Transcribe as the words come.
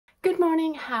Good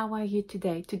morning, how are you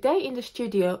today? Today in the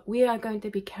studio we are going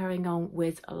to be carrying on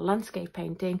with landscape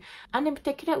painting, and in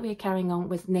particular we are carrying on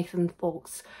with Nathan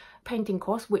Fawke's painting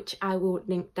course, which I will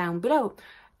link down below.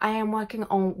 I am working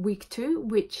on week 2,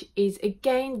 which is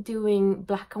again doing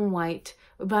black and white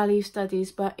value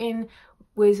studies, but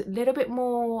with a little bit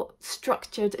more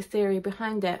structured theory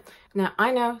behind it. Now I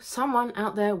know someone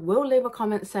out there will leave a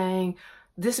comment saying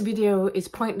this video is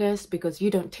pointless because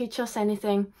you don't teach us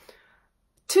anything.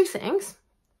 Two things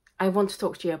I want to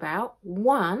talk to you about.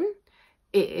 One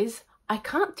is I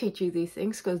can't teach you these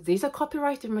things because these are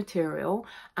copyrighted material,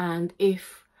 and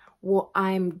if what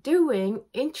I'm doing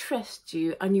interests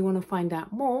you and you want to find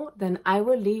out more, then I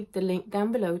will leave the link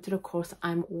down below to the course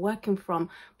I'm working from.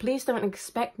 Please don't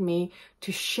expect me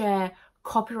to share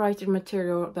copyrighted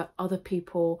material that other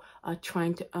people are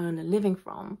trying to earn a living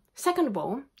from. Second of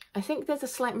all, I think there's a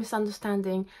slight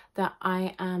misunderstanding that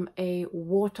I am a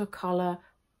watercolor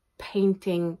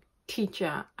painting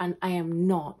teacher, and I am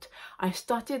not. I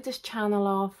started this channel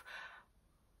off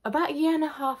about a year and a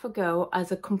half ago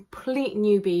as a complete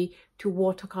newbie to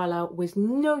watercolor with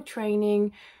no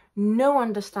training, no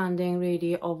understanding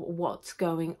really of what's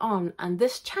going on, and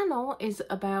this channel is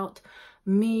about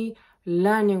me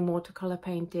learning watercolor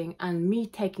painting and me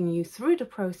taking you through the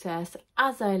process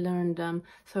as I learned them.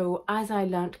 So as I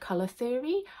learned color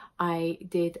theory, I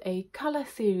did a color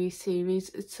theory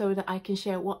series so that I can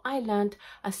share what I learned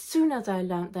as soon as I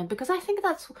learned them, because I think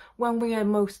that's when we are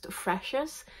most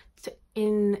freshest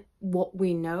in what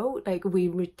we know. Like, we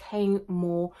retain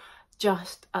more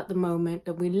just at the moment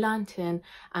that we learnt in,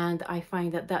 and I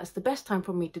find that that's the best time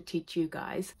for me to teach you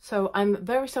guys. So I'm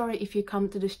very sorry if you come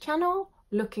to this channel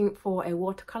looking for a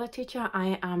watercolor teacher.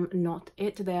 I am not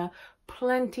it. There are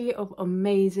plenty of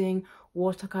amazing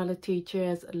watercolor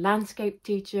teachers, landscape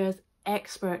teachers,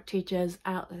 expert teachers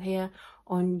out here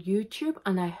on YouTube,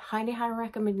 and I highly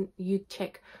recommend you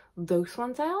check those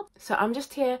ones out. So I'm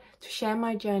just here to share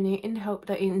my journey in the hope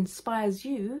that it inspires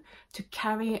you to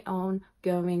carry on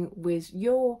going with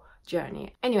your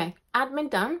journey. Anyway, admin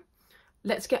done.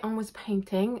 Let's get on with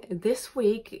painting. This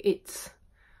week it's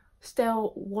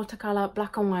still watercolor,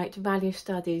 black and white value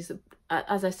studies,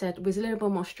 as I said, with a little bit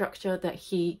more structure that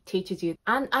he teaches you.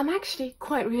 And I'm actually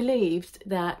quite relieved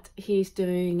that he's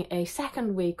doing a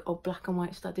second week of black and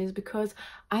white studies, because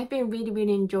I've been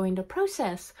really enjoying the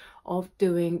process of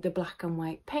doing the black and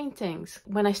white paintings.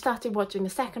 When I started watching the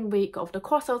second week of the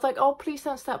course, I was like, oh, please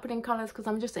don't start putting colors because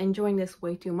I'm just enjoying this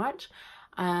way too much.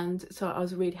 And so I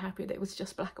was really happy that it was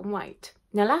just black and white.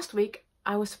 Now last week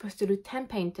I was supposed to do 10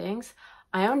 paintings.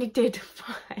 I only did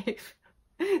 5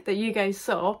 that you guys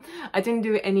saw. I didn't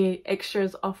do any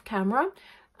extras off camera,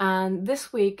 and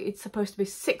this week it's supposed to be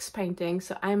 6 paintings,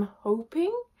 so I'm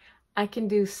hoping I can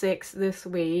do 6 this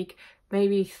week,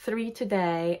 maybe 3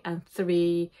 today and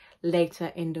 3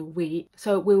 later in the week.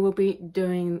 So we will be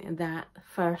doing that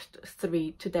first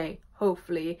 3 today,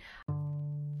 hopefully.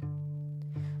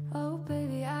 Oh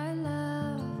baby, I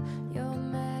love your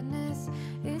madness.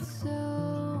 It's so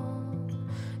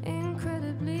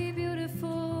incredibly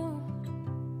beautiful.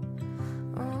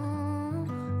 Oh,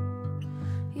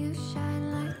 you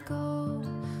shine like gold,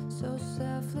 so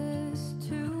selfless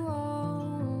to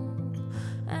all,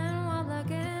 and wild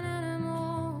like an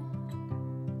animal.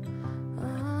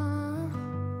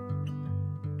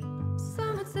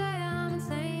 Some would say I'm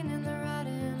insane in the right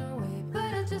in a way,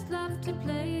 but I just love to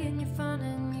play in your fun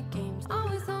and your games.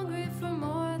 Always hungry for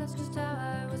more, that's just how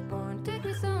I was born. Take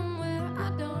me somewhere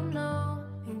I don't know,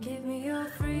 and give me your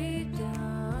freedom.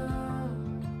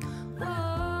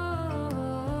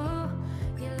 Whoa,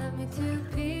 you love me to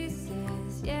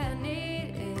pieces, yeah, I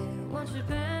need it. Want your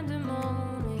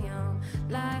pandemonium,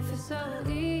 life is so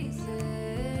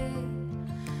easy.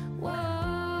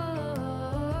 Whoa,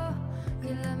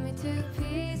 you love me to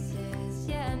pieces,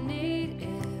 yeah, I need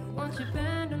it. Want your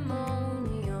pandemonium.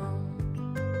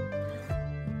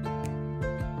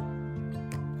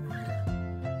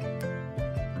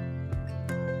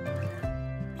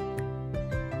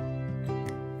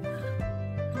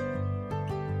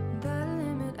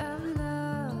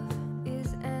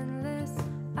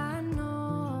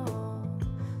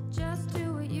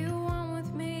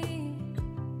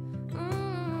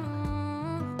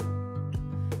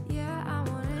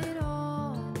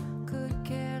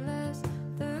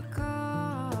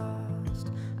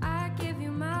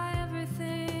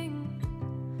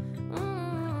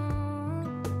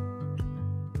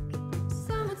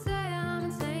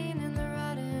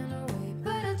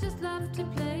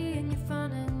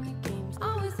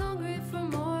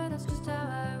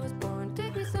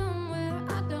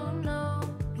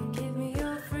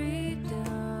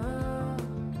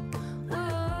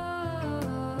 Whoa,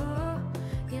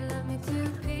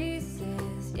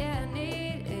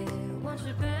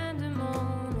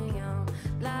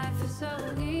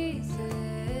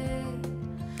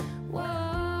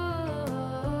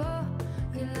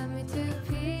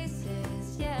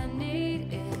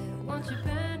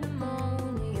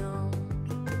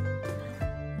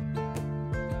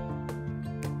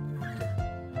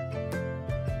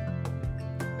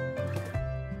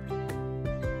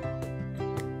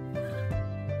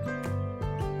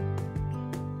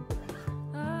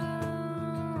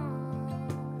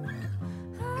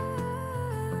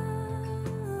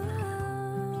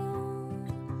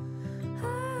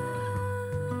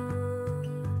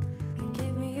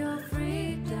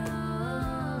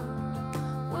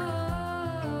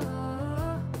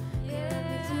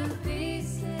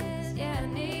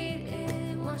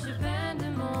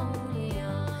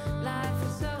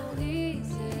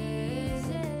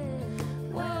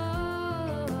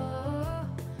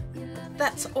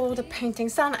 that's all the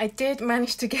paintings done. I did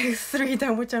manage to get 3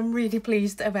 done, which I'm really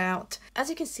pleased about.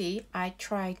 As you can see, I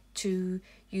tried to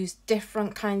use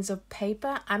different kinds of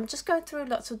paper. I'm just going through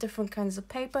lots of different kinds of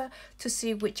paper to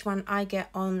see which one I get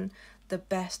on the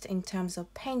best in terms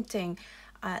of painting.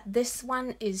 This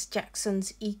one is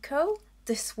Jackson's Eco.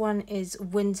 This one is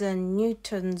Winsor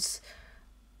Newton's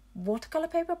watercolor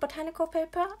paper, botanical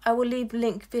paper. I will leave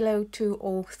link below to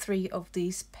all 3 of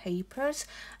these papers,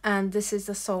 and this is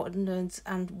the Saltons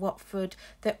and Watford.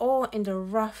 They're all in the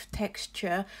rough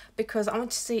texture because I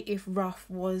want to see if rough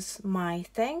was my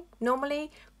thing. Normally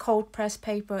cold press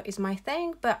paper is my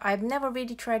thing, but I've never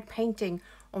really tried painting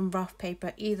on rough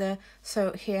paper either,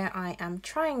 so here I am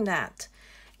trying that.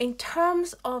 In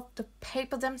terms of the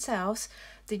paper themselves,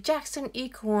 the Jackson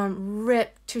Eco one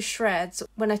ripped to shreds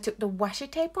when I took the washi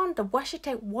tape on. The washi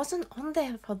tape wasn't on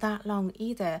there for that long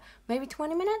either, maybe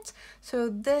 20 minutes. So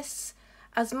this,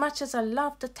 as much as I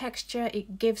love the texture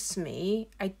it gives me,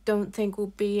 I don't think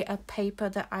will be a paper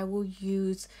that I will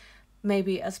use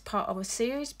maybe as part of a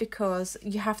series, because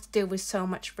you have to deal with so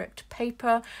much ripped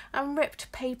paper, and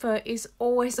ripped paper is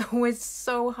always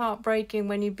so heartbreaking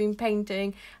when you've been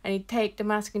painting and you take the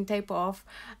masking tape off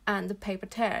and the paper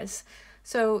tears.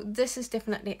 So this is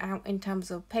definitely out in terms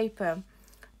of paper.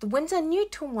 The Winsor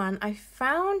Newton one, I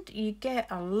found you get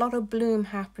a lot of bloom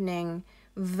happening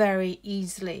very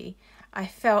easily. I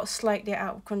felt slightly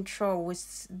out of control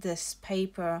with this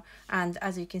paper, and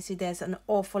as you can see, there's an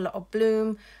awful lot of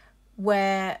bloom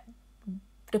where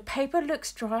the paper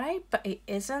looks dry but it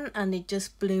isn't, and it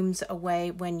just blooms away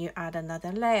when you add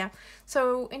another layer.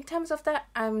 So in terms of that,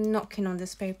 I'm not keen on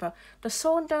this paper. The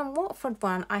Saunders Watford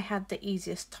one, I had the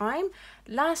easiest time.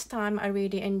 Last time I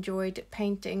really enjoyed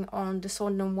painting on the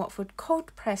Saunders Watford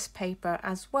cold press paper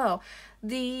as well.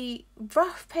 The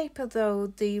rough paper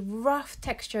though, the rough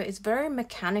texture is very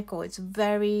mechanical, it's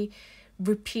very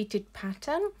repeated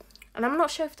pattern, and I'm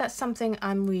not sure if that's something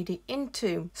I'm really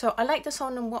into. So I like the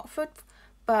Saunders Watford,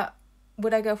 but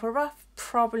would I go for rough?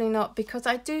 Probably not, because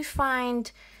I do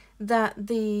find that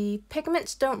the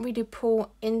pigments don't really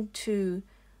pull into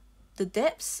the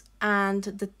dips, and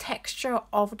the texture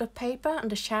of the paper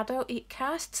and the shadow it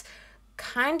casts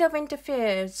kind of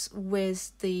interferes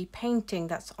with the painting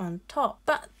that's on top.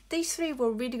 But these 3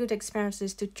 were really good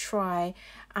experiences to try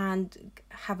and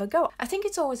have a go. I think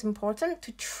it's always important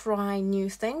to try new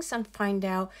things and find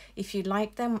out if you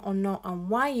like them or not, and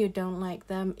why you don't like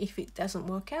them if it doesn't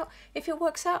work out. If it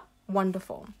works out,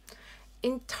 wonderful.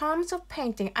 In terms of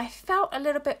painting, I felt a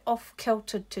little bit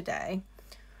off-kilter today.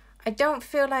 I don't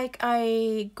feel like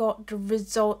I got the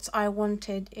results I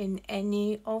wanted in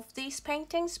any of these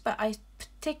paintings, but I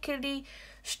particularly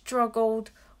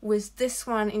struggled with this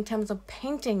one in terms of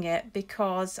painting it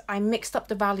because I mixed up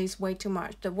the values way too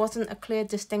much. There wasn't a clear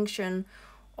distinction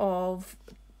of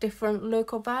different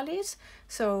local values,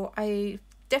 so I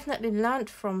definitely learned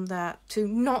from that to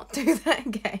not do that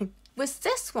again. With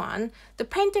this one, the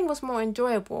painting was more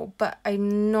enjoyable, but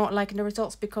I'm not liking the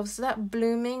results because of that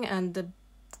blooming and the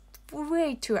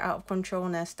way too out of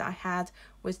controlness that I had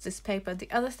with this paper.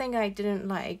 The other thing I didn't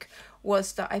like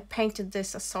was that I painted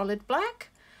this a solid black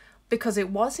because it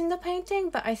was in the painting,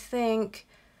 but I think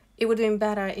it would have been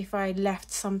better if I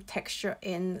left some texture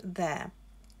in there.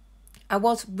 I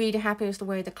was really happy with the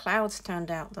way the clouds turned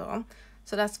out though,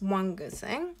 so that's one good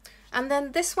thing. And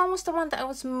then this one was the one that I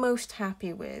was most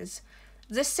happy with.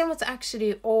 This scene was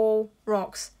actually all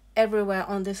rocks everywhere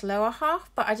on this lower half,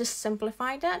 but I just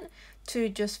simplified it to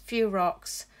just few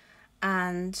rocks.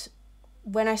 And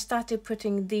when I started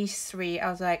putting these 3, I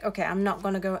was like, okay, I'm not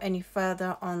going to go any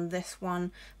further on this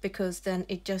one because then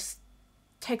it just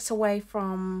takes away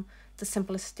from the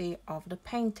simplicity of the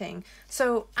painting.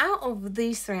 So out of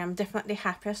these 3, I'm definitely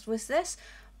happiest with this,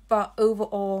 but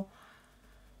overall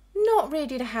not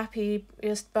really the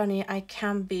happiest bunny I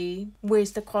can be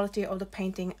with the quality of the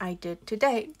painting I did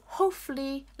today.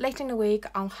 Hopefully later in the week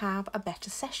I'll have a better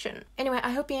session. Anyway,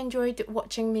 I hope you enjoyed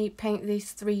watching me paint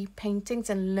these 3 paintings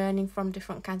and learning from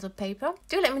different kinds of paper.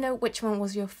 Do let me know which one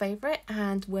was your favourite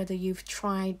and whether you've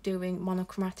tried doing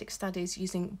monochromatic studies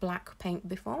using black paint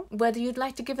before. Whether you'd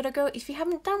like to give it a go if you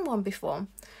haven't done one before.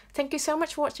 Thank you so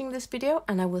much for watching this video,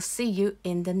 and I will see you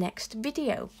in the next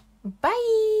video.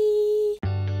 Bye!